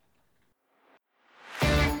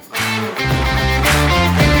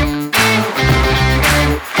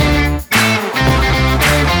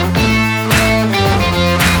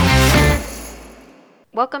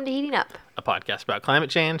Welcome to Heating Up, a podcast about climate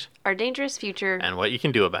change our dangerous future. and what you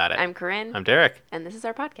can do about it. I'm Corinne. I'm Derek. And this is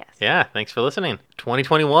our podcast. Yeah, thanks for listening.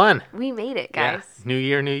 2021. We made it, guys. Yeah. New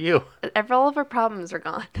year, new you. All of our problems are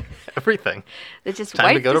gone. Everything. They just Time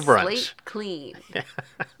to wiped go the to brunch. slate clean.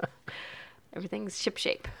 Everything's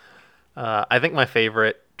shipshape. I think my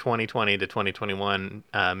favorite 2020 to 2021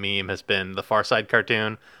 meme has been the Far Side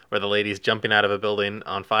cartoon where the lady's jumping out of a building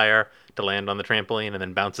on fire to land on the trampoline and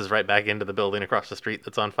then bounces right back into the building across the street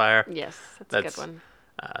that's on fire. Yes, that's a good one.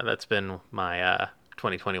 That's been my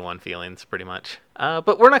 2021 feelings pretty much.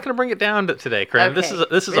 But we're not going to bring it down today, Corinne. Okay.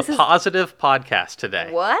 This is a positive podcast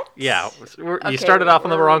today. What? Yeah, Okay, you started off on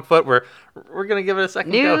the wrong foot. We're going to give it a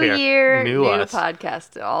second New go here. year, new us.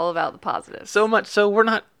 podcast, all about the positives. So much so we're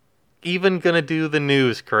not even going to do the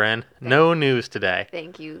news, Corinne. No news today.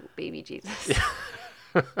 Thank you, baby Jesus.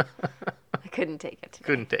 I couldn't take it today.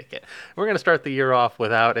 Couldn't take it. We're going to start the year off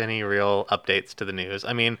without any real updates to the news.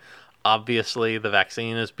 I mean, obviously the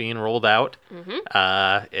vaccine is being rolled out.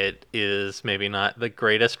 Mm-hmm. It is maybe not the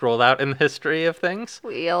greatest rolled out in the history of things.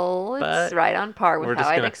 It's right on par with how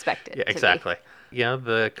I'd expect it. Yeah, to be. exactly. Yeah,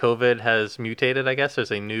 the COVID has mutated, I guess.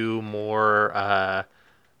 There's a new, more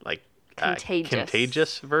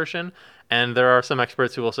contagious version. And there are some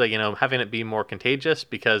experts who will say, having it be more contagious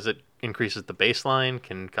because it increases the baseline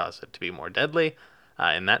can cause it to be more deadly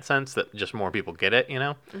in that sense, that just more people get it,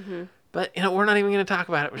 Mm-hmm. But, we're not even going to talk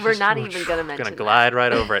about it. We're not even going to mention We're going to glide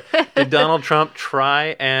right over it. Did Donald Trump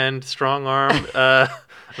try and strong-arm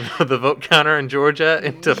the vote counter in Georgia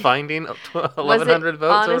into finding 1,100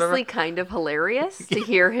 votes or whatever? Honestly kind of hilarious to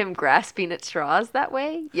hear him grasping at straws that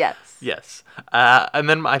way? Yes. Yes. And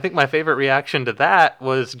then I think my favorite reaction to that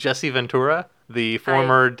was Jesse Ventura, the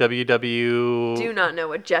former WW... do not know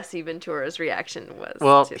what Jesse Ventura's reaction was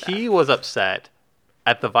Well, to that. he was upset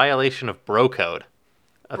at the violation of bro code.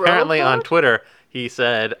 Apparently on Twitter, he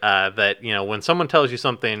said that, when someone tells you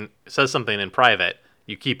something, says something in private,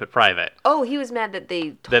 you keep it private. Oh, he was mad that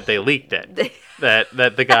they leaked it. that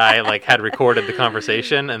the guy had recorded the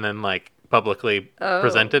conversation and then publicly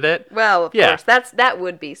presented it. Well, of course, that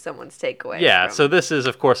would be someone's takeaway. Yeah, so this is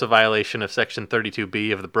of course a violation of Section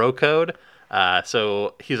 32B of the Bro Code.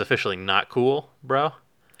 So he's officially not cool, bro.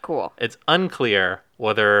 Cool. It's unclear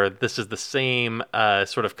whether this is the same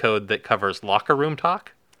sort of code that covers locker room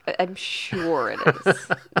talk. I'm sure it is.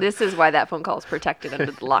 This is why that phone call is protected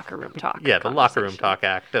under the locker room talk. Yeah, the Locker Room Talk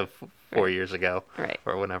Act of 4 years ago. Right.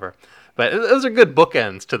 Or whenever. But those are good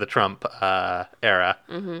bookends to the Trump era.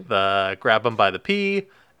 Mm-hmm. The grab them by the pee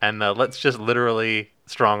and the let's just literally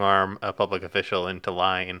strong arm a public official into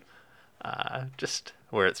lying. Just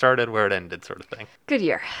where it started, where it ended sort of thing. Good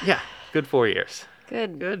year. Yeah, good 4 years.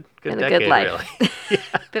 Good Been decade, a good life. really. Yeah.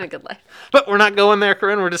 Been a good life. But we're not going there,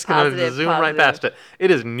 Corinne. We're just going to zoom right positive. past it.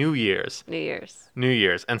 It is New Year's. New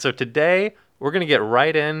Year's. And so today, we're going to get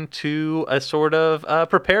right into a sort of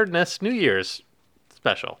preparedness New Year's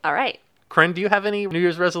special. All right. Corinne, do you have any New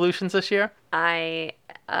Year's resolutions this year? I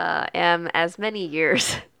am, as many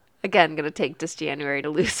years, again, going to take this January to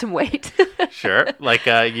lose some weight. Sure. Like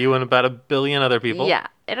you and about 1 billion other people. Yeah.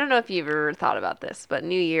 I don't know if you've ever thought about this, but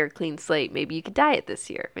New Year, clean slate. Maybe you could diet this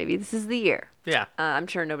year. Maybe this is the year. Yeah. I'm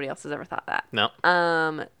sure nobody else has ever thought that. No.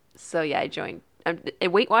 So yeah, I joined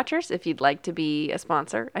Weight Watchers. If you'd like to be a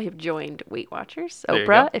sponsor, I have joined Weight Watchers. There you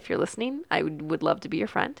Oprah, go. if you're listening, I would love to be your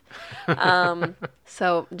friend.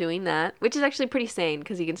 So doing that, which is actually pretty sane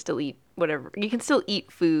because you can still eat whatever. You can still eat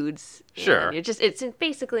foods. Sure. And it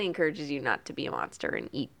basically encourages you not to be a monster and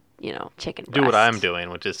eat, chicken breast. Do what I'm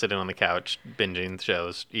doing, which is sitting on the couch, binging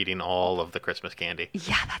shows, eating all of the Christmas candy.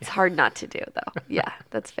 Yeah, that's hard not to do, though. Yeah,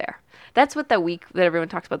 that's fair. That's what that week that everyone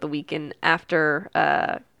talks about, the weekend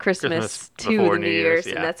after Christmas to before the New New Year's, Year's,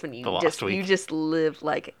 and yeah, that's when the lost week. you just live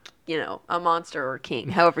like a monster or king,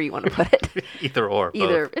 however you want to put it. Either or.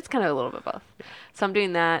 Either Both. it's kind of a little bit both. So I'm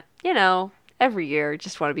doing that, every year.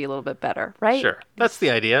 Just want to be a little bit better, right? Sure. That's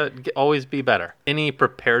the idea. Always be better. Any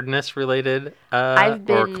preparedness related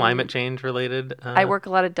or climate change related? I work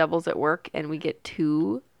a lot of doubles at work, and we get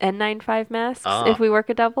 2 N95 masks if we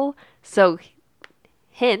work a double. So,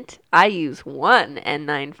 hint, I use one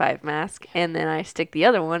N95 mask, and then I stick the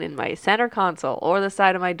other one in my center console or the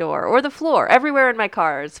side of my door or the floor. Everywhere in my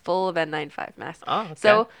car is full of N95 masks. Oh, okay.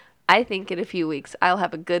 So, I think in a few weeks, I'll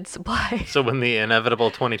have a good supply. So when the inevitable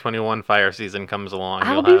 2021 fire season comes along,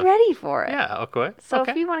 I'll be ready for it. Yeah, okay. So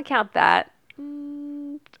okay. if you want to count that,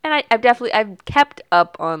 and I've kept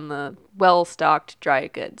up on the well-stocked dry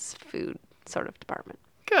goods food sort of department.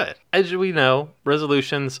 Good. As we know,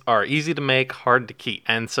 resolutions are easy to make, hard to keep.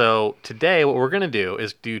 And so today what we're going to do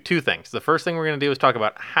is do two things. The first thing we're going to do is talk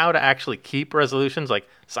about how to actually keep resolutions, like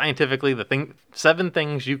scientifically, 7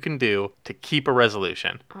 things you can do to keep a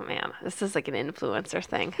resolution. Oh man, this is like an influencer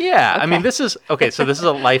thing. Yeah, Okay. I mean, this is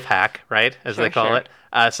a life hack, right? As they call it.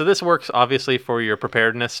 So this works obviously for your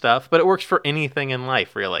preparedness stuff, but it works for anything in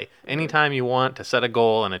life, really. Anytime you want to set a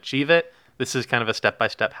goal and achieve it, this is kind of a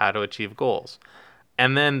step-by-step how to achieve goals.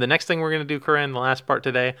 And then the next thing we're going to do, Corinne, the last part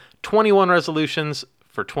today, 21 resolutions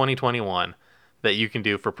for 2021 that you can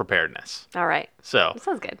do for preparedness. All right. So, That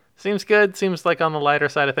sounds good. Seems good. Seems like on the lighter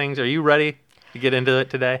side of things. Are you ready to get into it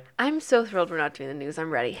today? I'm so thrilled we're not doing the news. I'm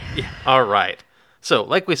ready. Yeah. All right. So,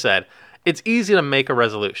 like we said, it's easy to make a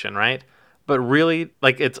resolution, right? But really,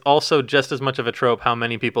 like, it's also just as much of a trope how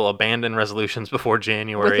many people abandon resolutions before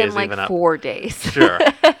January Within is like even up. 4 days. Sure.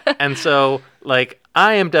 And so, like,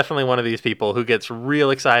 I am definitely one of these people who gets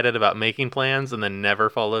real excited about making plans and then never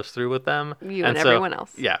follows through with them. You and everyone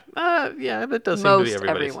else. Yeah. Yeah, that does seem Most to be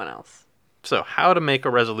everybody's. everyone else. So, how to make a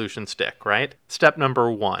resolution stick, right? Step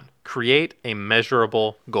number 1, create a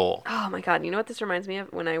measurable goal. Oh my God. You know what this reminds me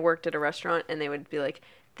of? When I worked at a restaurant and they would be like,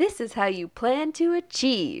 this is how you plan to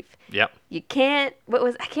achieve. Yep. You can't,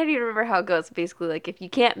 I can't even remember how it goes. Basically, like, if you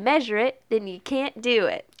can't measure it, then you can't do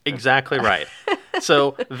it. Exactly right.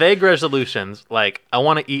 So, vague resolutions like, I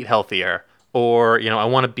want to eat healthier, or, I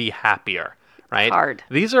want to be happier, right? Hard.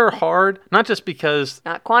 These are hard, not just because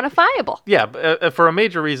Not quantifiable. yeah, but for a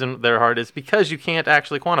major reason they're hard is because you can't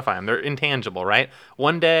actually quantify them. They're intangible, right?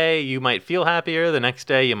 One day you might feel happier, the next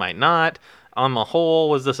day you might not. On the whole,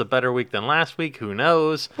 was this a better week than last week? Who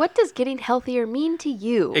knows? What does getting healthier mean to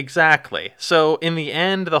you? Exactly. So in the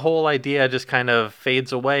end, the whole idea just kind of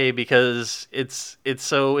fades away because it's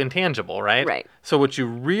so intangible, right? Right. So what you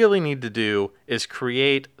really need to do is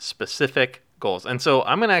create specific goals. And so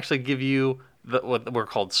I'm going to actually give you what were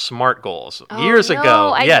called SMART goals. Years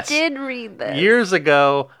ago, I did read this. Years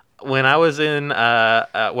ago, when I was when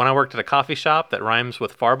I worked at a coffee shop that rhymes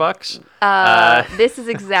with Farbucks. This is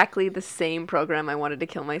exactly the same program I wanted to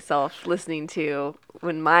kill myself listening to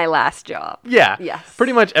when my last job. Yeah. Yes.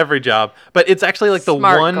 Pretty much every job, but it's actually like the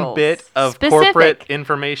SMART one goals. bit of Specific. corporate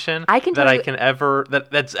information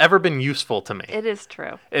that's ever been useful to me. It is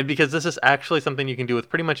true. Because this is actually something you can do with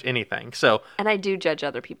pretty much anything. So, And I do judge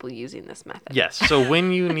other people using this method. yes. So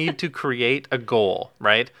when you need to create a goal,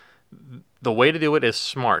 right? The way to do it is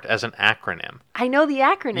SMART as an acronym. I know the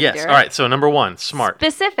acronym, Yes. Derek. All right. So number 1, SMART.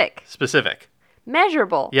 Specific. Specific.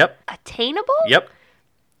 Measurable. Yep. Attainable? Yep.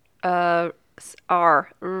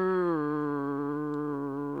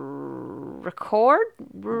 Record?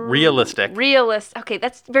 Realistic. Okay,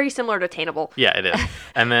 that's very similar to attainable. Yeah, it is.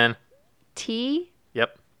 And then, T?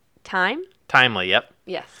 yep. Time? Timely. Yep.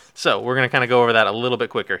 Yes. So we're going to kind of go over that a little bit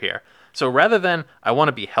quicker here. So rather than I want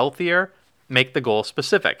to be healthier, make the goal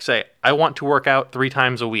specific. Say, I want to work out 3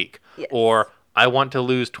 times a week. Yes. Or I want to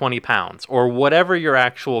lose 20 pounds. Or whatever your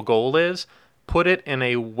actual goal is, put it in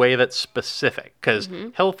a way that's specific. Because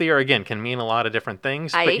healthier, again, can mean a lot of different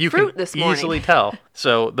things. I but ate you fruit can this morning. easily tell.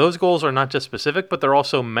 So those goals are not just specific, but they're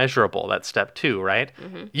also measurable. That's step 2, right?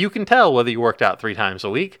 You can tell whether you worked out 3 times a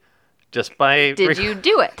week just by... Did you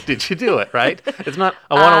do it? Did you do it, right? It's not,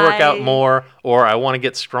 I want to work out more or I want to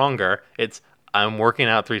get stronger. It's, I'm working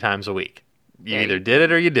out 3 times a week. You either did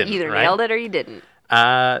it or you didn't, Either right? nailed it or you didn't.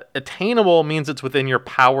 Attainable means it's within your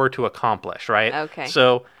power to accomplish, right? Okay.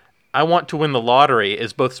 So I want to win the lottery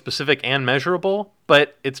is both specific and measurable,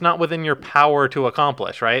 but it's not within your power to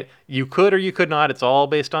accomplish, right? You could or you could not. It's all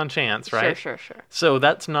based on chance, right? Sure. So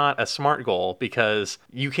that's not a SMART goal because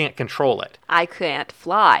you can't control it. I can't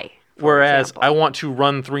fly. for Whereas example. I want to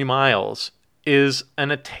run 3 miles is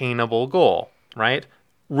an attainable goal, right?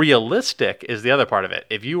 Realistic is the other part of it.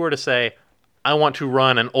 If you were to say, I want to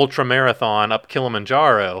run an ultra marathon up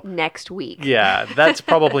Kilimanjaro, next week. yeah, that's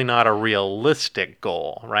probably not a realistic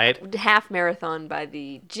goal, right? Half marathon by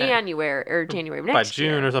the January of next By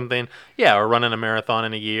June year. or something. Yeah, or running a marathon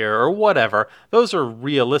in a year or whatever. Those are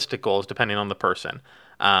realistic goals depending on the person.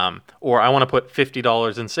 Or I want to put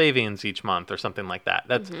 $50 in savings each month or something like that.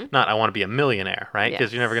 That's not I want to be a millionaire, right?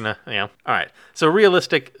 Because you're never going to, All right. So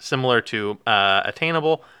realistic, similar to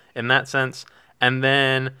attainable in that sense. And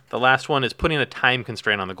then the last one is putting a time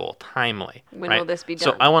constraint on the goal, timely. When right? will this be So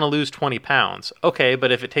done? I want to lose 20 pounds. Okay,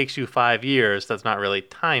 but if it takes you 5 years, that's not really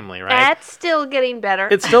timely, right? That's still getting better.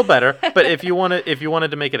 It's still better, but if you wanted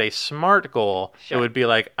to make it a SMART goal, it would be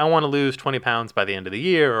like I want to lose 20 pounds by the end of the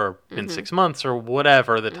year, or in 6 months, or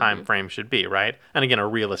whatever the time frame should be, right? And again, a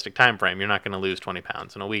realistic time frame. You're not going to lose 20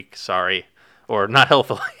 pounds in a week, sorry, or not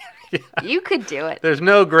healthily. You could do it. There's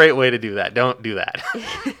no great way to do that. Don't do that.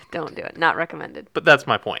 Don't do it. Not recommended. But that's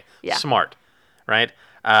my point. Yeah. Smart, right?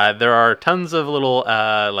 There are tons of little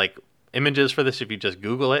like images for this if you just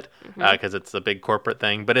Google it, because it's a big corporate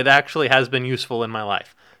thing. But it actually has been useful in my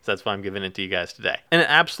life. So that's why I'm giving it to you guys today. And it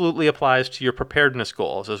absolutely applies to your preparedness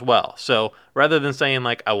goals as well. So rather than saying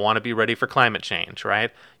like, I want to be ready for climate change, right?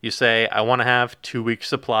 You say, I want to have 2 weeks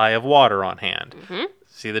supply of water on hand.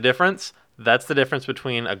 See the difference? That's the difference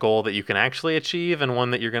between a goal that you can actually achieve and one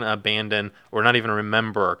that you're going to abandon or not even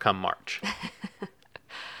remember come March.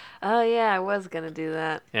 Oh, yeah, I was going to do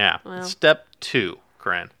that. Yeah. Well. Step 2,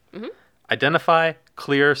 Corinne. Identify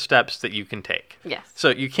clear steps that you can take. Yes. So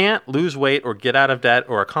you can't lose weight or get out of debt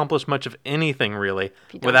or accomplish much of anything really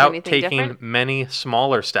you don't do without anything taking different. many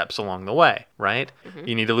smaller steps along the way, right?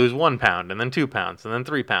 You need to lose 1 pound and then 2 pounds and then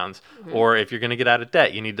 3 pounds. Or if you're going to get out of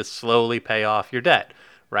debt, you need to slowly pay off your debt,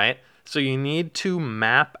 right? So you need to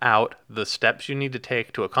map out the steps you need to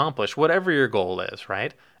take to accomplish whatever your goal is,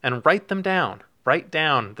 right? And write them down. Write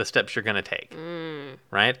down the steps you're going to take,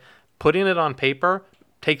 right? Putting it on paper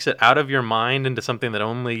takes it out of your mind into something that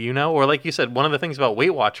only you know. Or like you said, one of the things about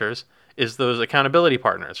Weight Watchers is those accountability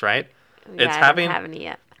partners, right? Yeah, It's I having don't have any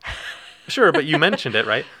yet. Sure, but you mentioned it,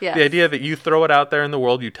 right? Yes. The idea that you throw it out there in the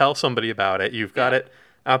world, you tell somebody about it, you've got it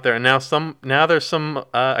out there, and now there's some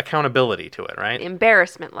accountability to it, right?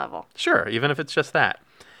 Embarrassment level. Sure, even if it's just that.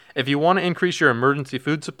 If you want to increase your emergency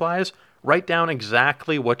food supplies, write down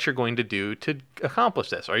exactly what you're going to do to accomplish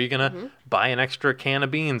this. Are you going to buy an extra can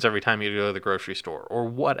of beans every time you go to the grocery store or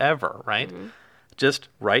whatever, right? Just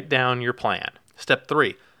write down your plan. Step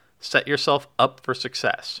 3, set yourself up for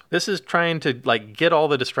success. This is trying to like get all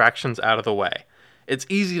the distractions out of the way. It's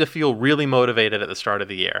easy to feel really motivated at the start of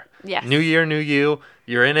the year. Yes. New year, new you.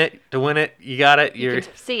 You're in it to win it. You got it. You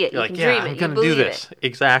can see it. You're You like, can yeah, dream I'm it. You going to do believe this. it.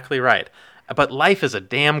 Exactly right. But life is a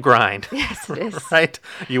damn grind. Yes, it is. Right?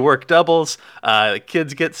 You work doubles,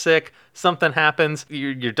 kids get sick, something happens,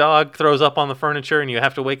 your dog throws up on the furniture and you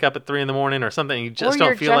have to wake up at 3 in the morning or something, and you just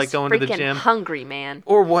don't feel like going to the gym. Or you're just freaking hungry, man.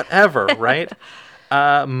 Or whatever, right?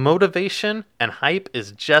 Motivation and hype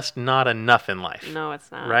is just not enough in life. No,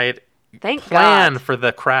 it's not. Right? Thank Plan God. for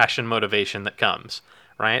the crash and motivation that comes,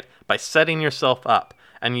 right? By setting yourself up.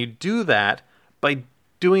 And you do that by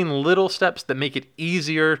doing little steps that make it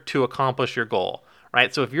easier to accomplish your goal,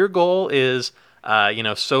 right? So if your goal is,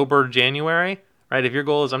 sober January, right? If your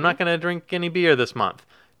goal is, I'm not going to drink any beer this month,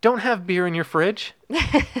 don't have beer in your fridge.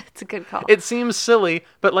 It's a good call. It seems silly,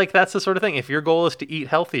 but like that's the sort of thing. If your goal is to eat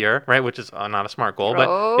healthier, right, which is not a smart goal,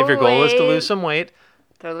 but if your goal is to lose some weight,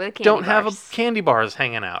 Throw the candy don't have bars. candy bars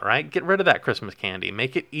hanging out, right? Get rid of that Christmas candy.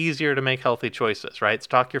 Make it easier to make healthy choices, right?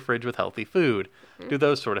 Stock your fridge with healthy food. Do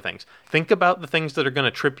those sort of things. Think about the things that are going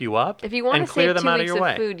to trip you up If you want and to clear save them 2 out of weeks your of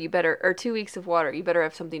way. food, or 2 weeks of water, you better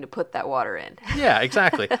have something to put that water in. Yeah,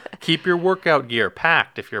 exactly. Keep your workout gear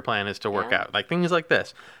packed if your plan is to work out. Like things like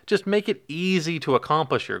this. Just make it easy to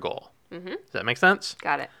accomplish your goal. Does that make sense?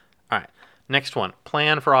 Got it. All right. Next one.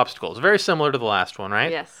 Plan for obstacles. Very similar to the last one,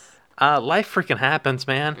 right? Yes. Life freaking happens,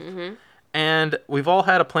 man. And we've all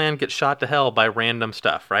had a plan get shot to hell by random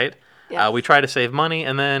stuff, right? Yes. We try to save money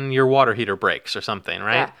and then your water heater breaks or something,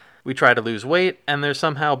 right? Yeah. We try to lose weight and there's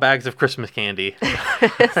somehow bags of Christmas candy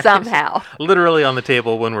Somehow. literally on the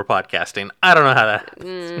table when we're podcasting. I don't know how that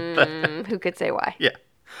happens. Who could say why? Yeah.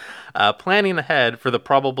 Planning ahead for the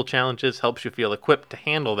probable challenges helps you feel equipped to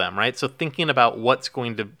handle them, right? So thinking about what's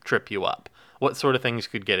going to trip you up, what sort of things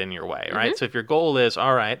could get in your way, right? So if your goal is,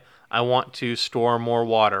 all right, I want to store more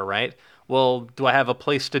water, right? Well, do I have a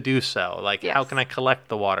place to do so? Like, how Yes. can I collect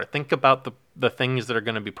the water? Think about the things that are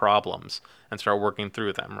going to be problems and start working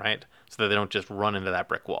through them, right? So that they don't just run into that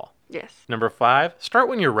brick wall. Yes. Number 5, start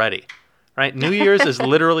when you're ready, right? New Year's is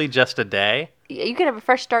literally just a day. You can have a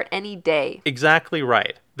fresh start any day. Exactly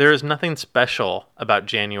right. There is nothing special about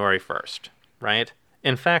January 1st, right?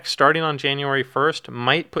 In fact, starting on January 1st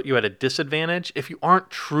might put you at a disadvantage if you aren't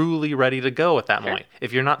truly ready to go at that point.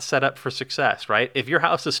 If you're not set up for success, right? If your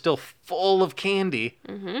house is still full of candy,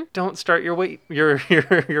 don't start your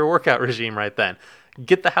workout regime right then.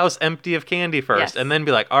 Get the house empty of candy first, Yes. and then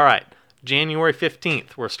be like, all right, January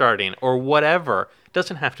 15th we're starting, or whatever. It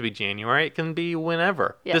doesn't have to be January. It can be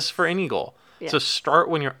whenever. Yes. This is for any goal. Yes. So start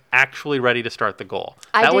when you're actually ready to start the goal.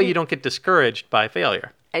 I That way didn't- you don't get discouraged by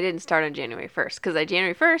failure. I didn't start on January 1st because on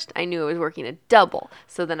January 1st, I knew I was working a double.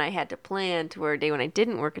 So then I had to plan to where a day when I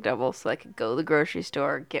didn't work a double so I could go to the grocery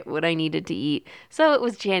store, get what I needed to eat. So it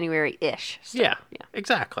was January-ish. So, Yeah,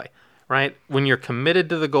 exactly. Right? When you're committed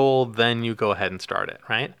to the goal, then you go ahead and start it,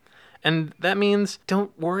 right? And that means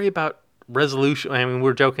don't worry about resolution, I mean,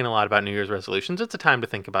 we're joking a lot about New Year's resolutions. It's a time to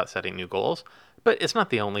think about setting new goals, but it's not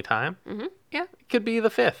the only time. Mm-hmm. Yeah, it could be the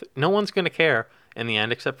 5th. No one's going to care in the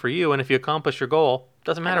end except for you. And if you accomplish your goal,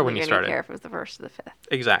 doesn't matter when you started. I don't care if it was the 1st or the 5th.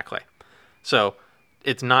 Exactly. So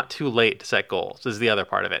it's not too late to set goals. This is the other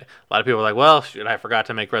part of it. A lot of people are like, well, shoot, I forgot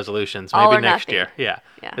to make resolutions. Maybe next year. Yeah.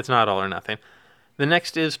 It's not all or nothing. The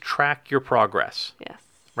next is track your progress. Yes.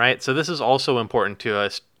 Right? So this is also important to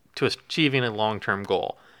us to achieving a long-term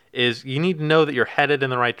goal. Is you need to know that you're headed in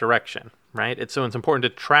the right direction, right? It's important to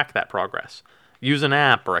track that progress. Use an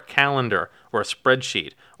app or a calendar or a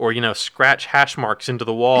spreadsheet or, scratch hash marks into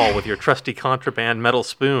the wall with your trusty contraband metal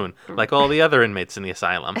spoon like all the other inmates in the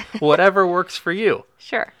asylum. Whatever works for you.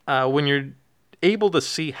 Sure. When you're able to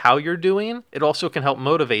see how you're doing, it also can help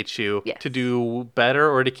motivate you to do better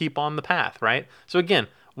or to keep on the path, right? So again,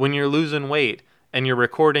 when you're losing weight, and you're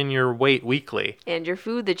recording your weight weekly. And your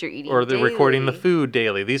food that you're eating or daily. Recording the food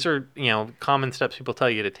daily. These are, common steps people tell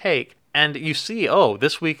you to take. And you see, oh,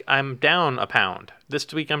 this week I'm down a pound. This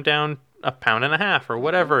week I'm down 1.5 pounds or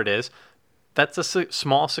whatever it is. That's a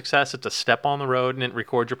small success. It's a step on the road, and it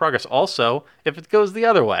records your progress. Also, if it goes the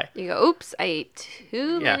other way. You go, oops, I ate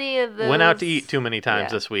too many of those. Went out to eat too many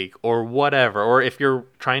times this week, or whatever. Or if you're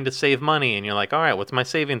trying to save money, and you're like, all right, what's my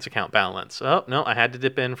savings account balance? Oh, no, I had to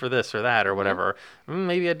dip in for this or that or whatever.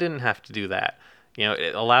 Maybe I didn't have to do that.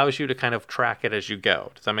 It allows you to kind of track it as you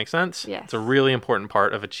go. Does that make sense? Yes. It's a really important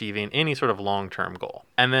part of achieving any sort of long-term goal.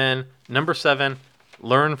 And then number 7,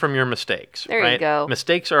 learn from your mistakes. There you go.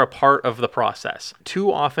 Mistakes are a part of the process.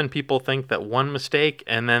 Too often people think that one mistake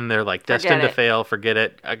and then they're like destined to fail, forget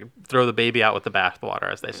it, throw the baby out with the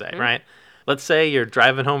bathwater, as they say, right? Let's say you're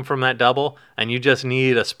driving home from that double and you just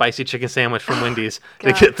need a spicy chicken sandwich from Wendy's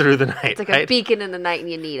to get through the night. It's like a beacon in the night and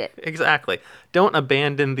you need it. Exactly. Don't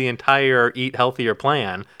abandon the entire eat healthier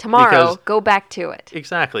plan. Tomorrow, go back to it.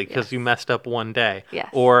 Exactly, because you messed up one day. Yes.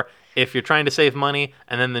 Or if you're trying to save money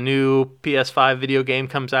and then the new PS5 video game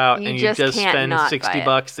comes out and you just spend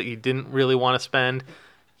 $60 that you didn't really want to spend,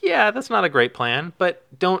 that's not a great plan, but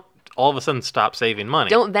don't all of a sudden stop saving money.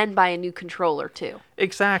 Don't then buy a new controller too.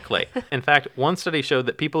 Exactly. In fact, one study showed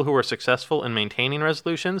that people who were successful in maintaining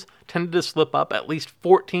resolutions tended to slip up at least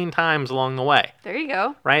 14 times along the way. There you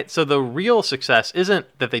go. Right? So the real success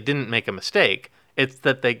isn't that they didn't make a mistake. It's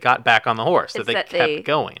that they got back on the horse, that they kept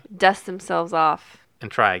going. Dust themselves off. And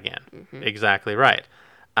try again. Exactly right.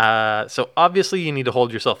 So obviously you need to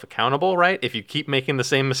hold yourself accountable, right? If you keep making the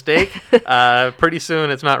same mistake, pretty soon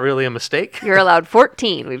it's not really a mistake. You're allowed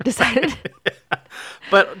 14, we've decided.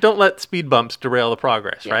 But don't let speed bumps derail the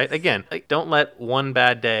progress, right? Again, don't let one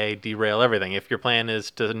bad day derail everything. If your plan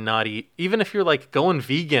is to not eat, even if you're like going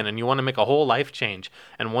vegan and you want to make a whole life change,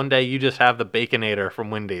 and one day you just have the Baconator from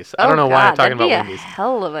Wendy's. I don't know why I'm talking about Wendy's. That'd be a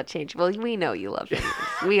hell of a change. Well, we know you love Wendy's.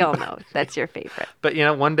 We all know that's your favorite. But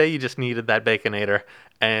one day you just needed that Baconator,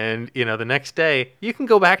 and the next day you can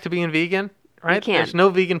go back to being vegan, right? You can. There's no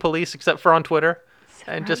vegan police except for on Twitter.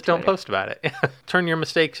 And just don't post about it. Turn your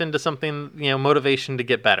mistakes into something, motivation to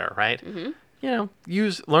get better, right?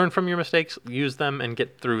 Learn from your mistakes, use them, and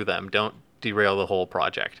get through them. Don't derail the whole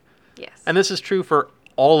project. Yes. And this is true for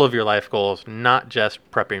all of your life goals, not just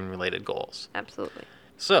prepping-related goals. Absolutely.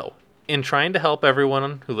 So, in trying to help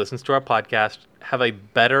everyone who listens to our podcast have a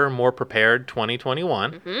better, more prepared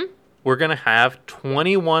 2021, we're going to have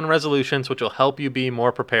 21 resolutions which will help you be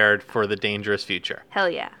more prepared for the dangerous future. Hell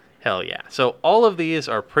yeah. Hell yeah. So all of these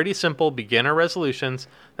are pretty simple beginner resolutions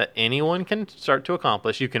that anyone can start to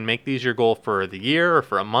accomplish. You can make these your goal for the year or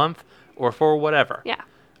for a month or for whatever. Yeah.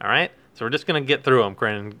 All right? So we're just going to get through them,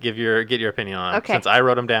 Corinne, and get your opinion on them. Okay. Since I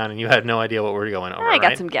wrote them down and you had no idea what we were going over, I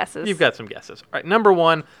got some guesses. You've got some guesses. All right. Number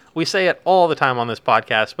 1, we say it all the time on this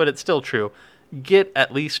podcast, but it's still true. Get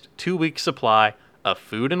at least 2 weeks supply of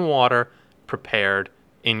food and water prepared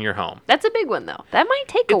in your home. That's a big one, though. That might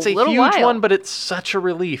take a little while. It's a huge one, but it's such a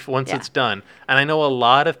relief once it's done. And I know a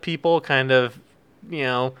lot of people kind of,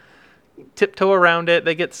 tiptoe around it.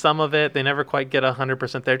 They get some of it. They never quite get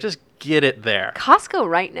 100% there. Just get it there. Costco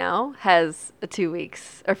right now has a 2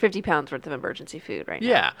 weeks or 50 pounds worth of emergency food right now.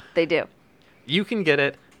 Yeah. They do. You can get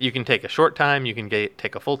it. You can take a short time. You can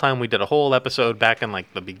take a full time. We did a whole episode back in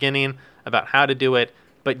the beginning about how to do it.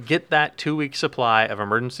 But get that 2 week supply of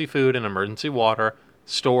emergency food and emergency water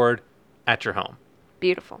stored at your home.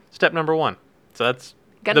 Beautiful. Step number 1. So that's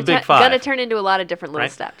the big 5. Gonna turn into a lot of different little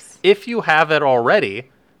steps. If you have it already,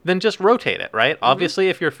 then just rotate it, right? Obviously,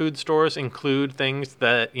 if your food stores include things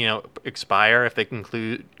that, expire, if they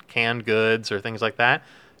include canned goods or things like that,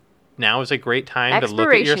 now is a great time to look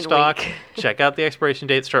at your Expiration stock, week. check out the expiration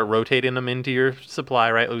date, start rotating them into your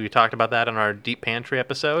supply, right? We talked about that in our deep pantry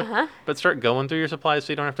episode. But start going through your supplies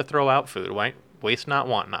so you don't have to throw out food, right? Waste not,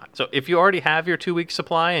 want not. So if you already have your 2-week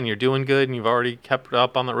supply and you're doing good and you've already kept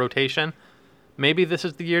up on the rotation, maybe this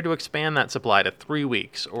is the year to expand that supply to 3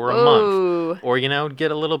 weeks or a month. Or,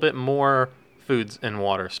 get a little bit more foods and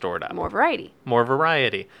water stored up. More variety. More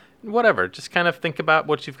variety. Whatever. Just kind of think about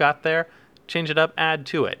what you've got there. Change it up, add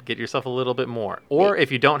to it. Get yourself a little bit more. Or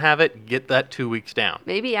if you don't have it, get that 2 weeks down.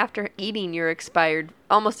 Maybe after eating your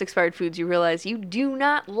almost expired foods, you realize you do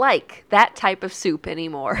not like that type of soup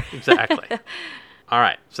anymore. Exactly. All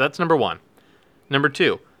right. So that's number 1. Number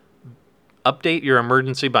 2, update your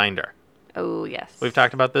emergency binder. Oh, yes. We've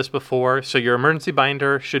talked about this before. So your emergency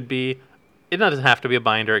binder should be, it doesn't have to be a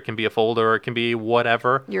binder. It can be a folder. Or it can be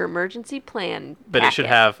whatever. Your emergency plan But it should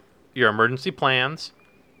have your emergency plans,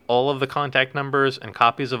 all of the contact numbers and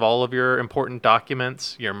copies of all of your important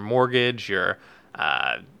documents, your mortgage, your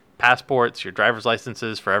passports, your driver's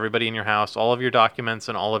licenses for everybody in your house, all of your documents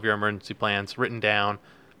and all of your emergency plans written down,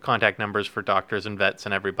 contact numbers for doctors and vets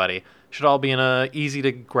and everybody. Should all be in a easy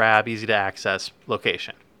to grab, easy to access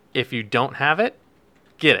location. If you don't have it,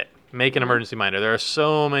 get it. Make an emergency binder. There are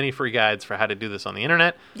so many free guides for how to do this on the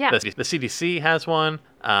internet. Yeah. The CDC has one,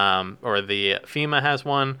 or the FEMA has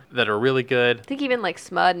one that are really good. I think even like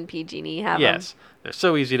SMUD and PG&E have them. Yes. They're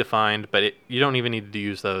so easy to find, but you don't even need to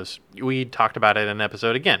use those. We talked about it in an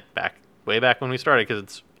episode again, way back when we started, because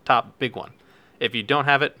it's top big one. If you don't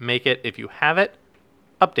have it, make it. If you have it,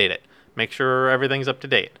 update it. Make sure everything's up to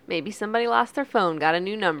date. Maybe somebody lost their phone, got a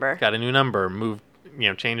new number. Moved,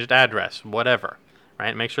 changed address, whatever.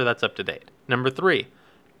 Right? Make sure that's up to date. Number 3,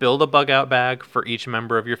 build a bug out bag for each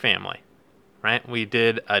member of your family. Right? We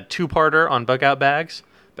did a 2-parter on bug out bags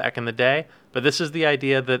back in the day, but this is the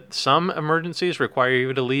idea that some emergencies require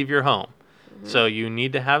you to leave your home. Mm-hmm. So you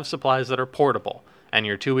need to have supplies that are portable, and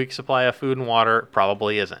your 2-week supply of food and water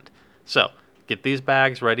probably isn't. So get these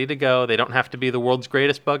bags ready to go. They don't have to be the world's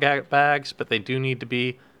greatest bug out bags, but they do need to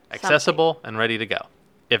be accessible and ready to go.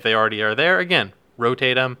 If they already are there, again,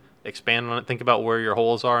 rotate them. Expand on it. Think about where your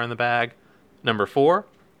holes are in the bag. Number 4,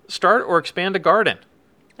 start or expand a garden.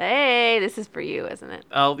 Hey, this is for you, isn't it?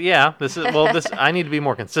 Oh, yeah. This I need to be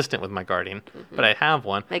more consistent with my gardening, but I have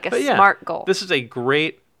one. Make a smart goal. This is a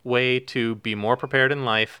great way to be more prepared in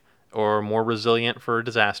life or more resilient for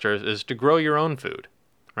disasters, is to grow your own food,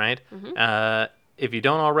 right? Mm-hmm. If you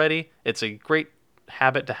don't already, it's a great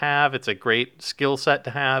habit to have. It's a great skill set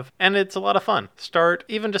to have, and it's a lot of fun. Start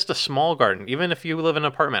even just a small garden, even if you live in an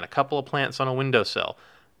apartment, a couple of plants on a windowsill.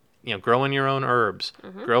 Growing your own herbs,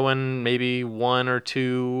 growing maybe 1 or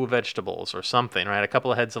 2 vegetables or something, right? A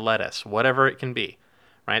couple of heads of lettuce, whatever it can be,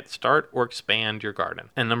 right? Start or expand your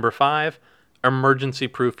garden. And number 5, emergency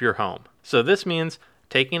proof your home. So this means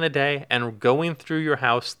taking a day and going through your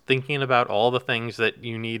house, thinking about all the things that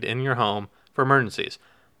you need in your home for emergencies.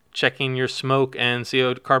 Checking your smoke and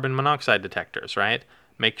carbon monoxide detectors, right?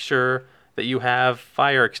 Make sure that you have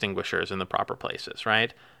fire extinguishers in the proper places,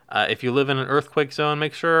 right? If you live in an earthquake zone,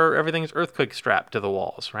 make sure everything's earthquake strapped to the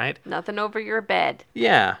walls, right? Nothing over your bed.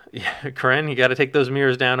 Yeah. Corinne, you got to take those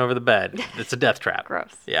mirrors down over the bed. It's a death trap.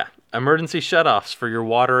 Gross. Yeah. Emergency shutoffs for your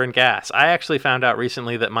water and gas. I actually found out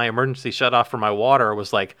recently that my emergency shutoff for my water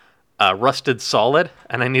was like rusted solid,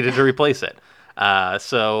 and I needed to replace it.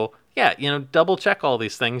 Yeah, double check all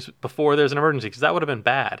these things before there's an emergency, because that would have been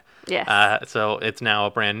bad. Yes. So it's now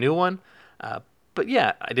a brand new one. But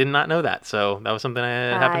yeah, I did not know that. So that was something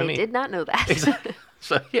that happened to me. I did not know that. Exactly.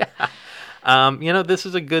 So yeah. This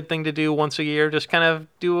is a good thing to do once a year. Just kind of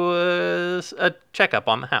do a checkup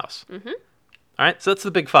on the house. Mm-hmm. All right, so that's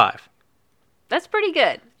the big 5. That's pretty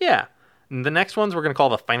good. Yeah. The next ones we're going to call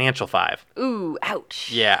the financial 5. Ooh,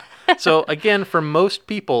 ouch. Yeah. So again, for most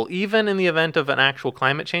people, even in the event of an actual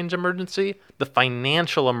climate change emergency, the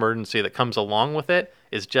financial emergency that comes along with it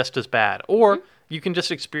is just as bad. Or you can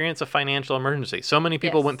just experience a financial emergency. So many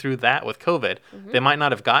people went through that with COVID. Mm-hmm. They might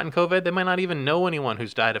not have gotten COVID. They might not even know anyone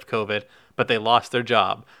who's died of COVID, but they lost their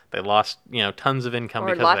job. They lost, tons of income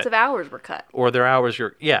because of it. Or lots of hours were cut. Or their hours,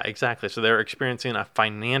 yeah, exactly. So they're experiencing a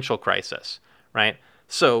financial crisis, right?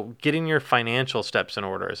 So getting your financial steps in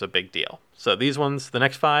order is a big deal. So these ones, the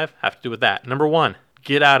next 5, have to do with that. Number 1,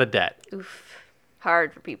 get out of debt. Oof.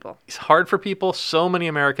 Hard for people. It's hard for people. So many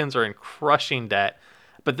Americans are in crushing debt.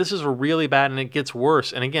 But this is really bad, and it gets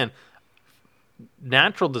worse. And again,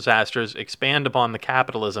 natural disasters expand upon the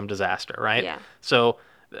capitalism disaster, right? Yeah. So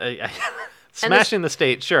smashing the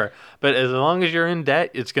state, sure. But as long as you're in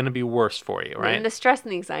debt, it's going to be worse for you, right? And the stress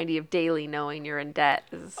and the anxiety of daily knowing you're in debt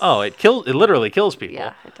is... Oh, it literally kills people.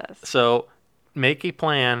 Yeah, it does. So make a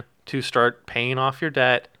plan to start paying off your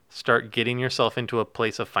debt, start getting yourself into a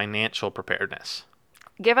place of financial preparedness.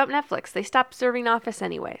 Give up Netflix. They stopped serving Office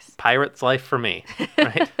anyways. Pirate's life for me,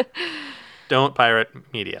 right? Don't pirate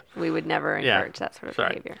media. We would never encourage that sort of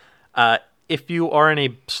behavior. If you are in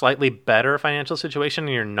a slightly better financial situation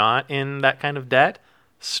and you're not in that kind of debt,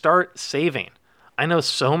 start saving. I know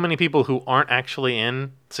so many people who aren't actually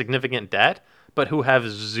in significant debt, but who have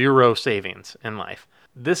zero savings in life.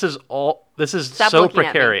 This is Stop so looking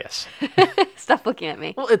precarious. Stop looking at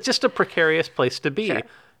me. Well, it's just a precarious place to be. Sure.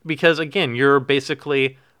 Because, again, you're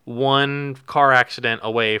basically one car accident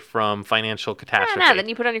away from financial catastrophe. No, then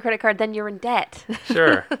you put it on your credit card, then you're in debt.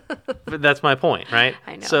 Sure. But that's my point, right?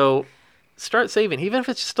 I know. So start saving, even if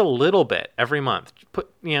it's just a little bit every month.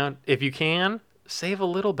 If you can, save a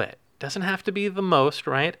little bit. Doesn't have to be the most,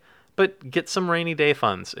 right? But get some rainy day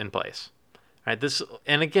funds in place. Right?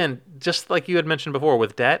 And again, just like you had mentioned before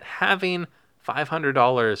with debt, having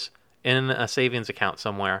 $500 in a savings account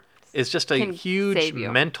somewhere is just a huge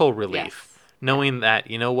mental relief. Yes. Knowing that,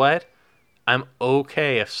 you know what? I'm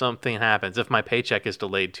okay if something happens, if my paycheck is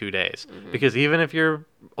delayed 2 days. Mm-hmm. Because even if your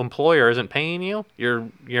employer isn't paying you,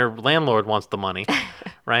 your landlord wants the money,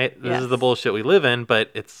 right? This is the bullshit we live in, but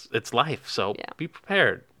it's life, so be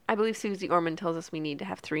prepared. I believe Susie Orman tells us we need to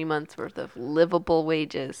have 3 months worth of livable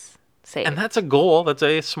wages saved. And that's a goal. That's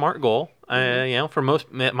a smart goal. Mm-hmm. For most,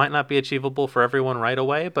 it might not be achievable for everyone right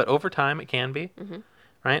away, but over time it can be,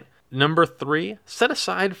 right? Number 3, set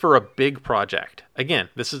aside for a big project. Again,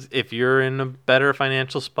 this is if you're in a better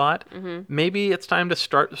financial spot, maybe it's time to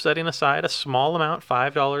start setting aside a small amount,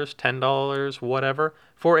 $5, $10, whatever,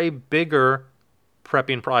 for a bigger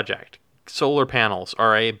prepping project. Solar panels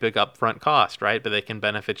are a big upfront cost, right? But they can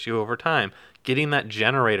benefit you over time. Getting that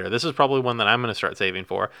generator. This is probably one that I'm going to start saving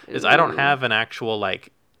for, is I don't have an actual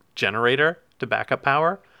generator to back up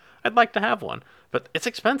power. I'd like to have one. But it's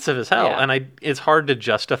expensive as hell, and it's hard to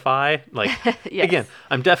justify. Yes. Again,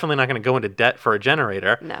 I'm definitely not going to go into debt for a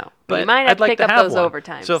generator. No, but you might have I'd like to pick to up have those one.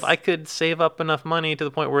 overtimes. So if I could save up enough money to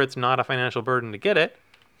the point where it's not a financial burden to get it,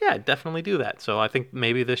 I'd definitely do that. So I think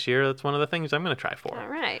maybe this year that's one of the things I'm going to try for. All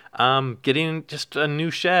right. Getting just a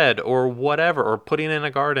new shed or whatever, or putting in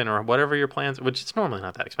a garden or whatever your plans, which it's normally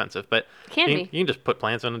not that expensive, but you can just put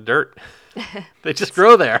plants in the dirt. They just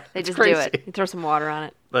grow there. They just do it. You throw some water on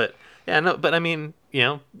it. But I mean,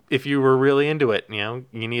 if you were really into it, you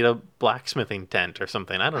need a blacksmithing tent or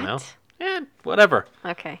something. I don't know. Yeah, whatever.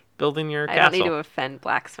 Okay. Building your castle. I don't need to offend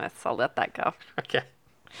blacksmiths. I'll let that go. Okay.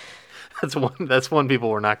 That's one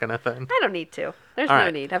people we're not going to offend. I don't need to. There's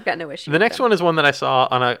no need. I've got no issue. The next one is one that I saw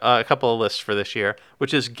on a couple of lists for this year,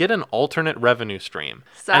 which is get an alternate revenue stream.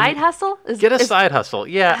 Side hustle? Get a side hustle.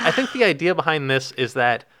 Yeah, I think the idea behind this is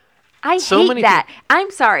that I hate that.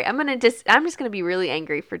 I'm sorry. I'm just gonna be really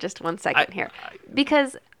angry for just 1 second here,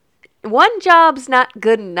 because one job's not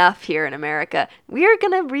good enough here in America. We're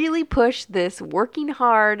gonna really push this working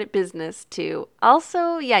hard business to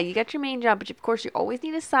also, you got your main job, but of course you always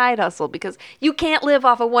need a side hustle because you can't live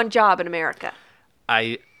off of one job in America.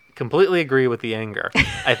 I completely agree with the anger.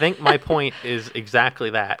 I think my point is exactly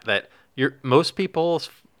that most people's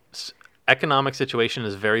economic situation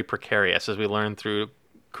is very precarious, as we learned through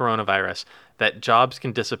coronavirus, that jobs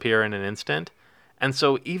can disappear in an instant. And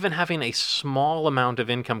so even having a small amount of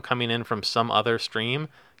income coming in from some other stream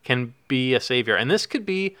can be a savior. And this could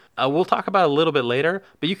be, we'll talk about a little bit later,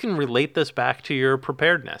 but you can relate this back to your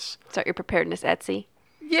preparedness. Start your preparedness Etsy.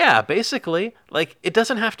 Yeah, basically. It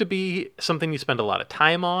doesn't have to be something you spend a lot of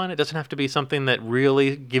time on. It doesn't have to be something that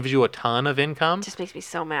really gives you a ton of income. It just makes me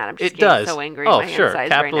so mad. I'm just getting so angry in my insides right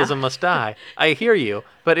now. Capitalism must die. I hear you.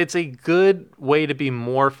 But it's a good way to be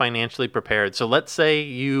more financially prepared. So let's say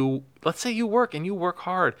you work and you work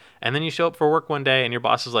hard, and then you show up for work one day and your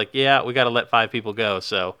boss is like, yeah, we got to let 5 people go.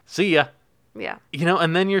 So see ya. Yeah.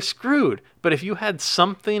 And then you're screwed. But if you had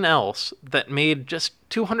something else that made just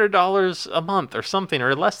 $200 a month or something,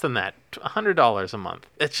 or less than that, $100 a month,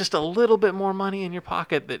 it's just a little bit more money in your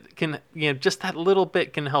pocket that can, just that little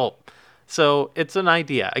bit can help. So it's an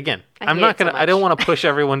idea. Again, I don't want to push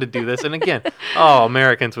everyone to do this. And again,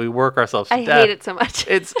 Americans, we work ourselves to death. I hate it so much.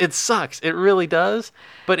 It sucks. It really does.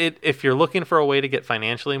 But if you're looking for a way to get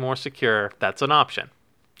financially more secure, that's an option.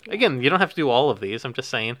 Again, you don't have to do all of these. I'm just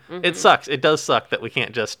saying it sucks. It does suck that we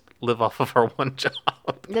can't just live off of our one job.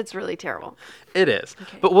 That's really terrible. It is.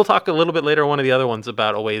 Okay. But we'll talk a little bit later, one of the other ones,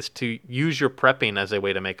 about ways to use your prepping as a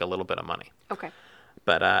way to make a little bit of money. Okay.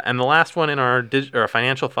 But and the last one in our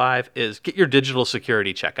Financial 5 is get your digital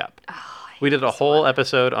security checkup. Oh, we did a whole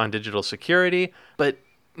episode on digital security, but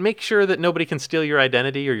make sure that nobody can steal your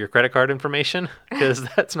identity or your credit card information, because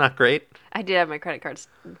that's not great. I did have my credit card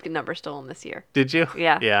number stolen this year. Did you?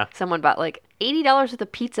 Yeah. Yeah. Someone bought like $80 worth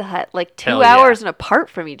of Pizza Hut, like 2 Hell yeah. hours and apart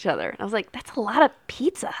from each other. And I was like, that's a lot of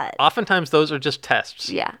Pizza Hut. Oftentimes those are just tests.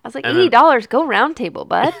 Yeah. I was like, And $80, go round table,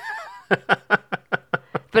 bud.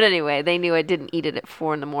 But anyway, they knew I didn't eat it at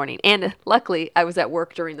 4 a.m. And luckily, I was at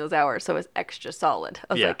work during those hours, so it was extra solid.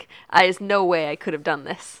 I was Yeah. like, there's no way I could have done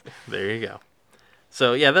this. There you go.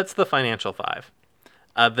 So yeah, that's the financial 5.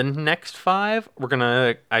 The next 5,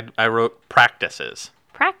 I wrote practices.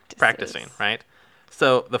 Practicing, right?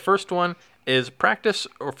 So the first one is practice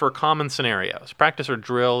for common scenarios. Practice or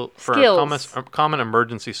drill for common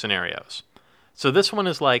emergency scenarios. So this one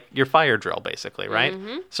is like your fire drill, basically, right?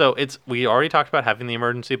 Mm-hmm. So we already talked about having the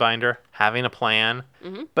emergency binder, having a plan,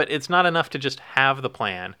 but it's not enough to just have the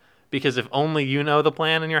plan, because if only you know the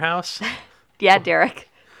plan in your house, Yeah, Derek.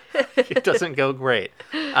 it doesn't go great.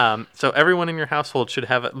 So everyone in your household should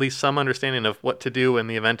have at least some understanding of what to do in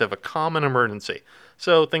the event of a common emergency.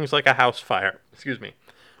 So things like a house fire,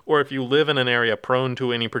 or if you live in an area prone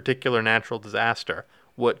to any particular natural disaster,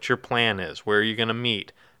 what your plan is, where are you going to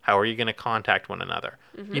meet, how are you going to contact one another.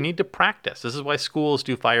 You need to practice. This is why schools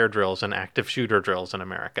do fire drills and active shooter drills in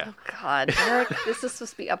America. Oh, God, Derek, this is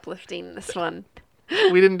supposed to be uplifting, this one.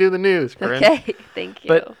 We didn't do the news, Corinne. Okay, thank you.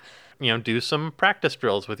 But, do some practice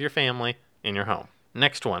drills with your family in your home.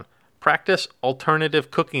 Next one, practice alternative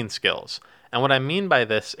cooking skills. And what I mean by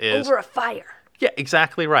this is... Over a fire. Yeah,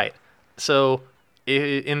 exactly right. So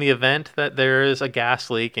in the event that there is a gas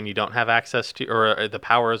leak and you don't have access to, or the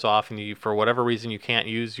power is off and you, for whatever reason, you can't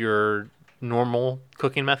use your normal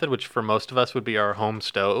cooking method, which for most of us would be our home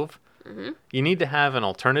stove, you need to have an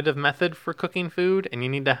alternative method for cooking food, and you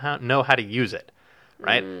need to know how to use it.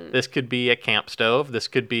 Right? This could be a camp stove. This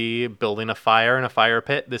could be building a fire in a fire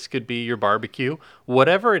pit. This could be your barbecue.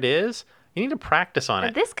 Whatever it is, you need to practice on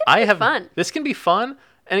it. This could be fun. This can be fun,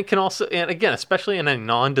 and it can also, and again, especially in a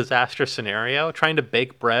non-disaster scenario, trying to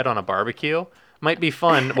bake bread on a barbecue might be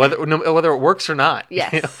fun, whether it works or not.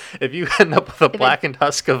 Yes. If you end up with a blackened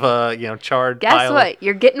husk of a charred Guess pile. what?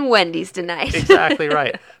 You're getting Wendy's tonight. Exactly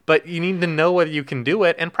right. But you need to know whether you can do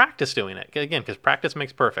it and practice doing it. Again, because practice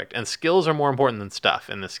makes perfect. And skills are more important than stuff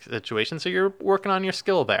in this situation. So you're working on your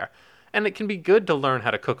skill there. And it can be good to learn how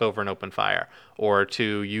to cook over an open fire, or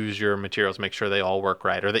to use your materials, make sure they all work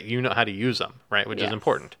right, or that you know how to use them, right? Which is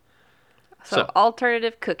important. So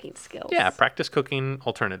alternative cooking skills. Yeah, practice cooking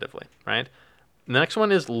alternatively, right? The next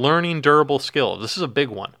one is learning durable skills. This is a big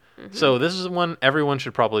one. So this is one everyone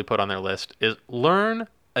should probably put on their list, is learn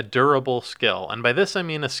a durable skill. And by this, I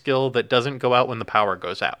mean a skill that doesn't go out when the power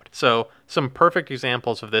goes out. So some perfect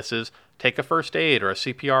examples of this is take a first aid or a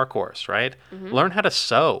CPR course, right? Learn how to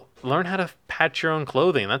sew. Learn how to patch your own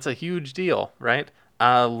clothing. That's a huge deal, right?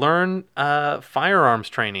 Learn firearms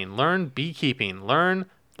training. Learn beekeeping. Learn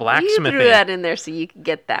blacksmithing. You threw that in there so you could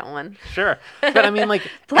get that one. Sure. But I mean, like...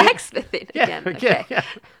 Blacksmithing again. Okay. Yeah.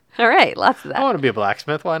 All right, lots of that. I want to be a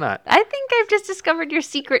blacksmith. Why not? I think I've just discovered your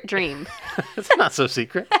secret dream. It's not so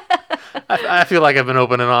secret. I feel like I've been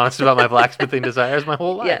open and honest about my blacksmithing desires my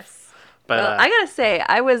whole life. Yes. But well, I gotta say,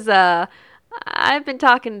 I've been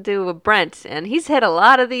talking to Brent, and he's hit a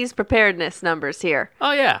lot of these preparedness numbers here.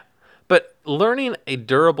 Oh, yeah. But learning a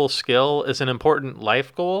durable skill is an important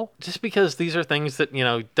life goal, just because these are things that,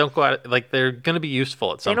 don't go out, like they're going to be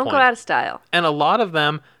useful at some point. They don't go out of style. And a lot of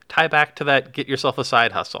them tie back to that get yourself a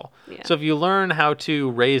side hustle. Yeah. So if you learn how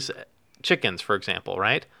to raise chickens, for example,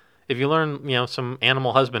 right? If you learn, some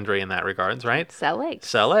animal husbandry in that regards, right? Sell eggs.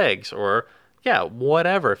 Sell eggs, or,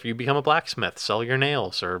 whatever. If you become a blacksmith, sell your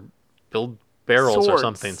nails, or build barrels or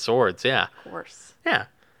something. Swords, yeah. Of course. Yeah.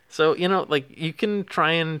 So, you can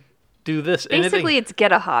try and do this. Basically, it's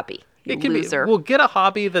get a hobby, you loser. Get a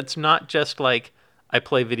hobby that's not just like I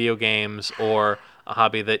play video games, or a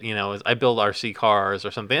hobby that, is I build RC cars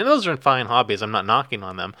or something. And those are fine hobbies. I'm not knocking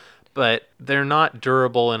on them. But they're not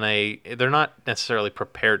durable they're not necessarily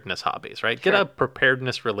preparedness hobbies, right? Sure. Get a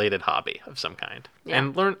preparedness-related hobby of some kind. Yeah.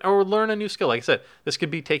 And learn a new skill. Like I said, this could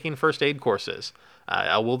be taking first aid courses,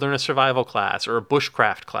 a wilderness survival class, or a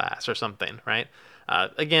bushcraft class or something, right?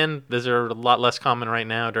 Again, these are a lot less common right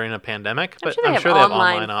now during a pandemic, but I'm sure they have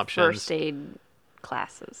online options. First aid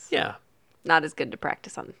classes. Yeah. Not as good to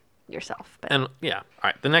practice on yourself. But. And yeah. All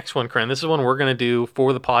right. The next one, Corinne, this is one we're going to do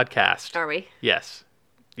for the podcast. Are we? Yes.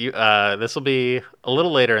 This will be a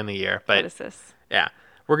little later in the year, but what is this? Yeah.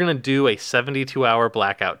 We're going to do a 72-hour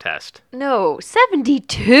blackout test. No,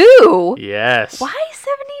 72? Yes. Why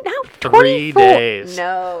 70? No, 3 days.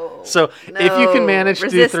 No. So if you can manage to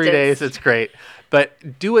do 3 days, it's great.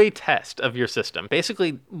 But do a test of your system.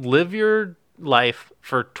 Basically, live your life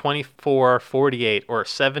for 24, 48, or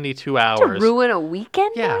 72 To hours. ruin a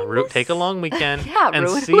weekend? Yeah, doing this? take a long weekend Yeah, and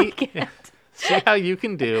ruin a see weekend. see how you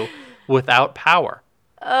can do without power.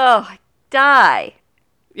 Oh, die.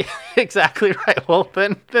 Yeah, exactly right. Well,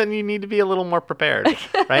 then you need to be a little more prepared,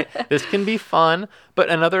 right? This can be fun, but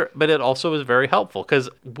it also is very helpful because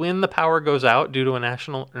when the power goes out due to a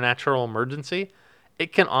natural emergency,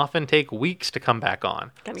 it can often take weeks to come back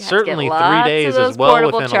on. Gonna have to get Certainly 3 lots days of those as well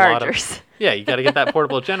portable within a lot of. chargers. Yeah, you got to get that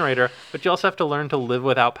portable generator, but you also have to learn to live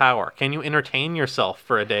without power. Can you entertain yourself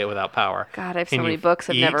for a day without power? God, I have Can so many you books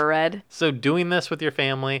I've eat? never read. So doing this with your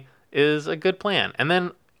family is a good plan. And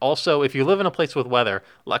then also, if you live in a place with weather,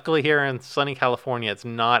 luckily here in sunny California, it's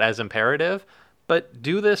not as imperative, but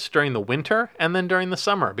do this during the winter and then during the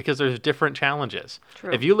summer because there's different challenges.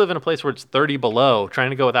 True. If you live in a place where it's 30 below, trying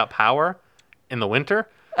to go without power in the winter,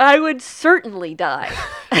 I would certainly die.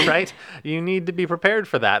 right? You need to be prepared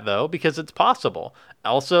for that, though, because it's possible.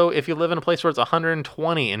 Also, if you live in a place where it's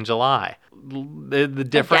 120 in July, the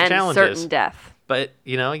different Again, challenges. certain death. But,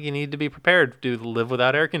 you need to be prepared to live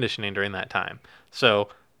without air conditioning during that time. So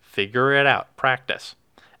figure it out. Practice.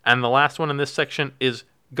 And the last one in this section is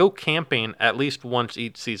go camping at least once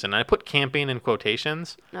each season. I put camping in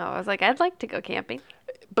quotations. No, I was like, I'd like to go camping.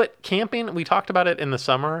 But camping, we talked about it in the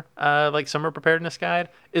summer, summer preparedness guide,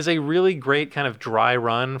 is a really great kind of dry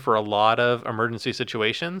run for a lot of emergency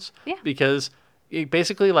situations. Yeah. Because you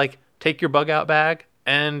basically take your bug out bag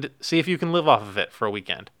and see if you can live off of it for a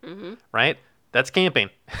weekend. Mm-hmm. Right? That's camping.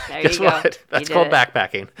 There Guess you go. what? That's You called did it.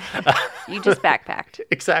 backpacking. You just backpacked.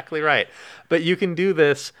 Exactly right. But you can do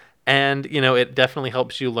this, and it definitely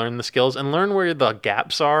helps you learn the skills and learn where the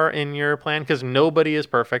gaps are in your plan because nobody is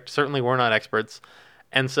perfect. Certainly, we're not experts.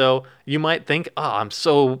 And so you might think, oh, I'm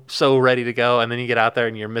so ready to go. And then you get out there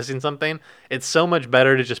and you're missing something. It's so much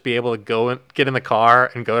better to just be able to go and get in the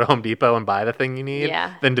car and go to Home Depot and buy the thing you need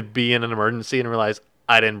than to be in an emergency and realize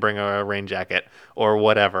I didn't bring a rain jacket or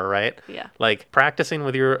whatever, right? Yeah. Practicing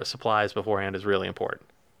with your supplies beforehand is really important.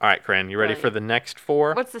 All right, Corinne, you ready for the next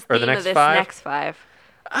 4? What's the or theme the next of this 5? next 5?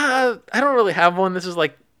 I don't really have one. This is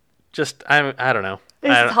just, I don't know.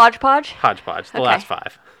 This is hodgepodge? Hodgepodge, the Okay. last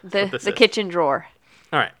 5. The kitchen drawer.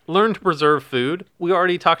 All right. Learn to preserve food. We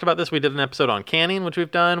already talked about this. We did an episode on canning, which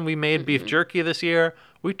we've done. We made beef jerky this year.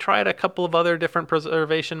 We tried a couple of other different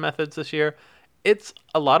preservation methods this year. It's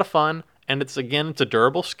a lot of fun, and it's a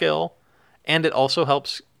durable skill, and it also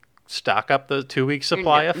helps stock up the 2-week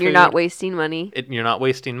supply of food. You're not wasting money. You're not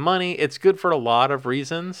wasting money. It's good for a lot of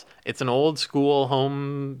reasons. It's an old school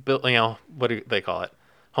home built, what do they call it?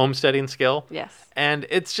 Homesteading skill. Yes. And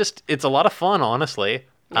it's a lot of fun, honestly.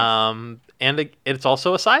 Yes. And it's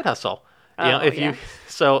also a side hustle. Yeah.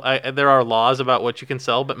 There are laws about what you can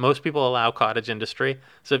sell, but most people allow cottage industry.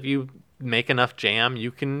 So if you make enough jam, you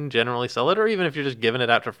can generally sell it, or even if you're just giving it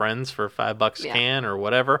out to friends for $5 a can or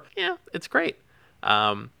whatever. Yeah, it's great.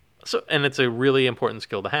 And it's a really important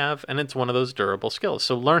skill to have, and it's one of those durable skills.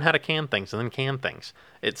 So learn how to can things and then can things.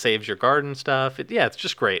 It saves your garden stuff. It's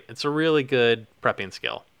just great. It's a really good prepping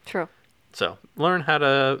skill. True. So learn how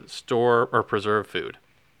to store or preserve food.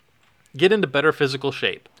 Get into better physical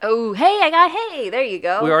shape. Oh, hey, there you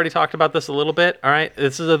go. We already talked about this a little bit. All right,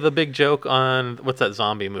 this is the big joke on what's that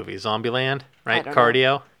zombie movie, Zombieland, right?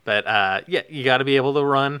 Cardio. But you got to be able to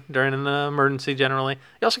run during an emergency. Generally,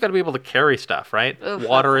 you also got to be able to carry stuff, right? Oof,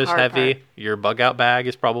 Water is that's the hard heavy. part. Your bug out bag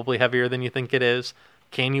is probably heavier than you think it is.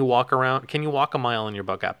 Can you walk around? Can you walk a mile in your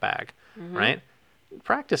bug out bag? Mm-hmm. Right?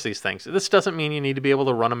 Practice these things. This doesn't mean you need to be able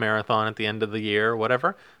to run a marathon at the end of the year or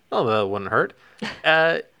whatever. Although that wouldn't hurt.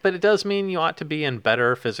 But it does mean you ought to be in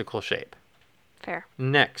better physical shape. Fair.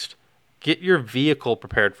 Next, get your vehicle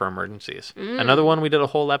prepared for emergencies. Another one we did a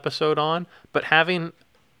whole episode on, but having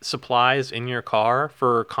supplies in your car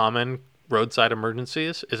for common roadside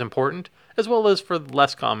emergencies is important, as well as for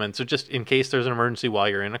less common. So just in case there's an emergency while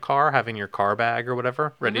you're in a car, having your car bag or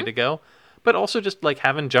whatever ready to go. But also just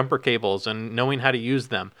having jumper cables and knowing how to use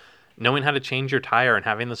them, knowing how to change your tire and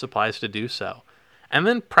having the supplies to do so. And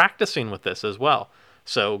then practicing with this as well.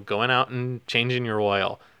 So going out and changing your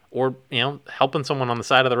oil or, helping someone on the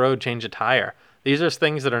side of the road change a tire. These are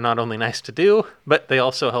things that are not only nice to do, but they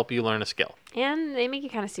also help you learn a skill. And they make you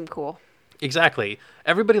kind of seem cool. Exactly.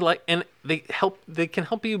 Everybody and they can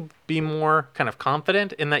help you be more kind of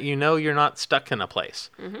confident in that you're not stuck in a place,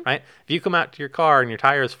 right? If you come out to your car and your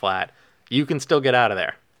tire is flat, you can still get out of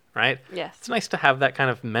there, right? Yes. It's nice to have that kind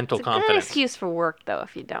of mental It's a confidence. good excuse for work, though,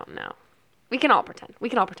 if you don't know. We can all pretend. We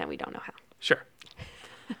don't know how. Sure.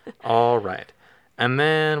 All right. And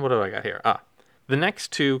then what do I got here? The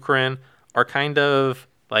next 2, Corinne, are kind of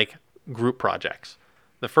like group projects.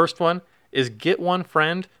 The first one is get one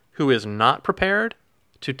friend who is not prepared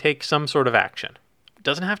to take some sort of action. It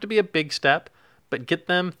doesn't have to be a big step, but get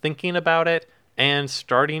them thinking about it and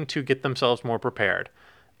starting to get themselves more prepared.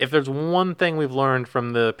 If there's one thing we've learned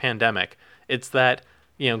from the pandemic, it's that,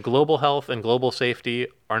 global health and global safety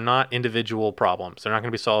are not individual problems. They're not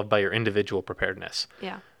going to be solved by your individual preparedness.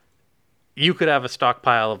 Yeah. You could have a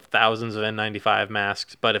stockpile of thousands of N95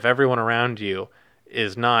 masks, but if everyone around you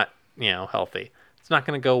is not, healthy, it's not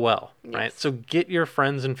going to go well, right? So get your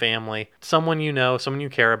friends and family, someone you know, someone you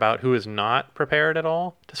care about who is not prepared at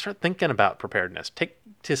all, to start thinking about preparedness.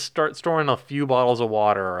 To start storing a few bottles of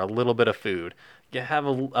water or a little bit of food. Have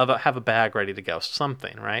a bag ready to go,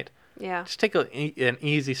 something, right? Yeah. Just take an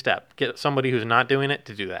easy step. Get somebody who's not doing it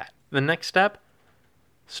to do that. The next step,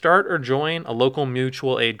 start or join a local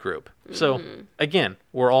mutual aid group. So, again,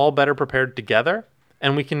 we're all better prepared together,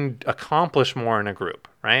 and we can accomplish more in a group,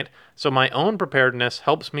 right? So my own preparedness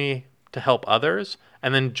helps me to help others,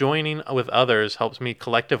 and then joining with others helps me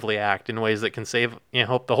collectively act in ways that can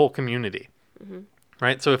help the whole community,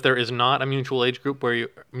 right? So if there is not a mutual aid group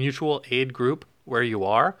where you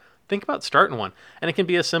are, think about starting one. And it can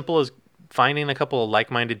be as simple as finding a couple of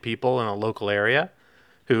like-minded people in a local area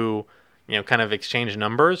who, kind of exchange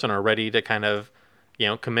numbers and are ready to kind of,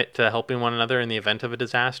 commit to helping one another in the event of a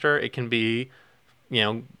disaster. It can be,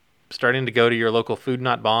 starting to go to your local Food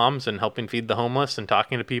Not Bombs and helping feed the homeless and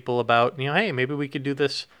talking to people about, hey, maybe we could do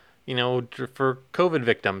this, for COVID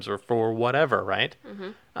victims or for whatever, right?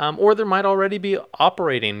 Or there might already be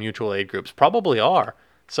operating mutual aid groups, probably are,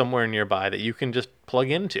 somewhere nearby that you can just plug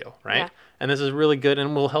into, right? Yeah. And this is really good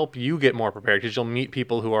and will help you get more prepared because you'll meet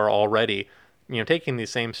people who are already, taking these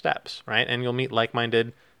same steps, right? And you'll meet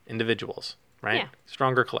like-minded individuals, right? Yeah.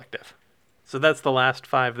 Stronger collective. So that's the last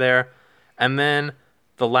 5 there. And then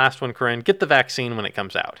the last one, Corinne, get the vaccine when it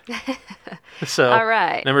comes out. So all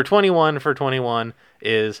right. Number 21 for 21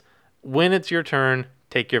 is when it's your turn,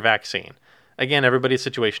 take your vaccine. Again, everybody's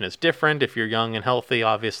situation is different. If you're young and healthy,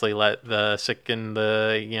 obviously let the sick and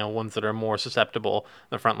the ones that are more susceptible,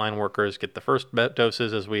 the frontline workers, get the first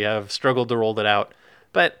doses as we have struggled to roll it out.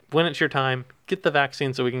 But when it's your time, get the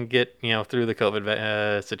vaccine so we can get through the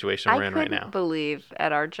COVID situation we're in right now. I couldn't believe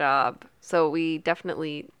at our job. So we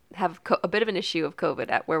definitely have a bit of an issue of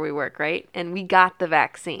COVID at where we work, right? And we got the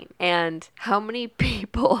vaccine. And how many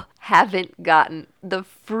people haven't gotten the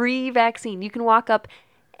free vaccine? You can walk up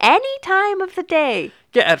any time of the day.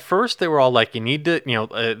 Yeah, at first they were all like, you need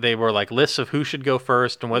to, they were like lists of who should go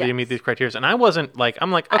first and whether you meet these criteria. And I wasn't like,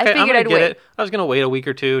 I'm like, okay, I'm going to get it. I was going to wait a week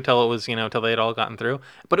or two till it was, till they had all gotten through.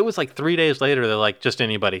 But it was like 3 days later, they're like, just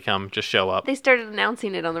anybody come, just show up. They started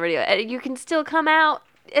announcing it on the radio. You can still come out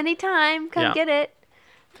anytime, come get it.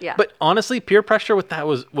 Yeah. But honestly, peer pressure with that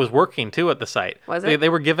was working too at the site. Was it? They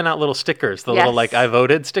were giving out little stickers, the little like I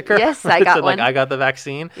voted sticker. Yes, I got said, one. Like I got the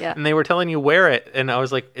vaccine. Yeah. And they were telling you wear it, and I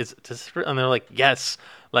was like, and they're like, yes.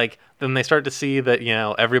 Like then they start to see that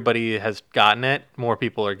everybody has gotten it, more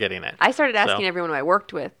people are getting it. I started asking everyone who I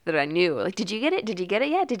worked with that I knew, like, did you get it? Did you get it?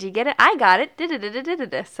 Yeah, did you get it? I got it.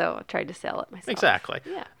 So I tried to sell it myself. Exactly.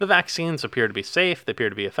 Yeah. The vaccines appear to be safe. They appear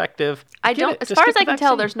to be effective. As far as I can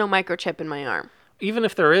tell, there's no microchip in my arm. Even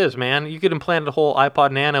if there is, man, you could implant a whole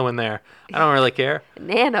iPod Nano in there. I don't really care.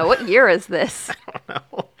 Nano? What year is this? I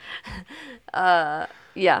don't know.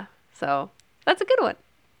 Yeah. So that's a good one.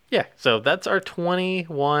 Yeah. So that's our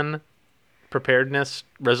 21 preparedness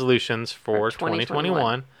resolutions for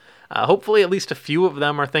 2021. Hopefully, at least a few of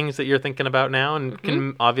them are things that you're thinking about now and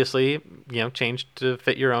can obviously, change to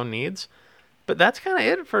fit your own needs. But that's kind of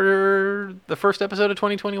it for the first episode of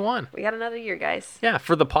 2021. We got another year, guys. Yeah,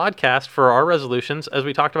 for the podcast, for our resolutions, as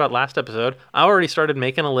we talked about last episode, I already started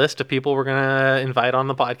making a list of people we're going to invite on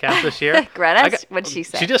the podcast this year. Greta, what'd she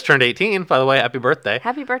say? She just turned 18, by the way. Happy birthday.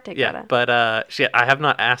 Happy birthday, Greta. Yeah, but I have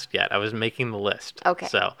not asked yet. I was making the list. Okay.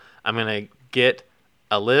 So I'm going to get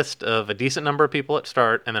a list of a decent number of people at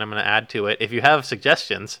start, and then I'm going to add to it. If you have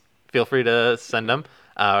suggestions, feel free to send them.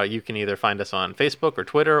 You can either find us on Facebook or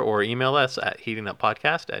Twitter or email us at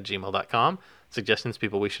heatinguppodcast@gmail.com. Suggestions,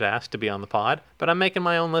 people we should ask to be on the pod. But I'm making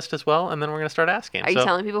my own list as well, and then we're going to start asking. Are you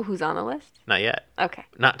telling people who's on the list? Not yet. Okay.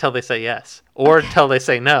 Not till they say yes. Or till they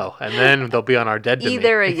say no, and then they'll be on our dead to me.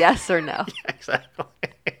 Either a yes or no. Yeah, exactly.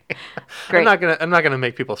 Great. I'm not gonna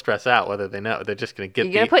make people stress out whether they know. They're just gonna get.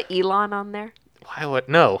 You're gonna put Elon on there? Why would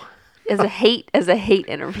no? As a hate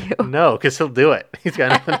interview. No, because he'll do it. He's got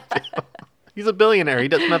nothing to do. He's a billionaire. He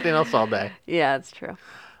does nothing else all day. Yeah, that's true.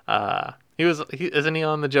 Isn't he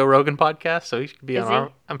on the Joe Rogan podcast? So he should be on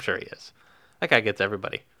our. I'm sure he is. That guy gets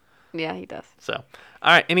everybody. Yeah, he does. So,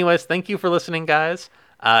 all right. Anyways, thank you for listening, guys.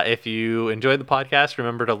 If you enjoyed the podcast,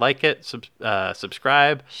 remember to like it,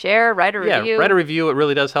 subscribe. Share, write a review. Yeah, write a review. It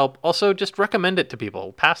really does help. Also, just recommend it to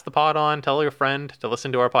people. Pass the pod on. Tell your friend to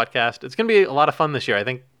listen to our podcast. It's going to be a lot of fun this year. I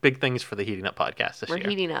think big things for the Heating Up podcast this year. We're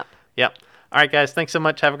heating up. Yep. All right, guys. Thanks so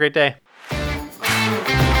much. Have a great day.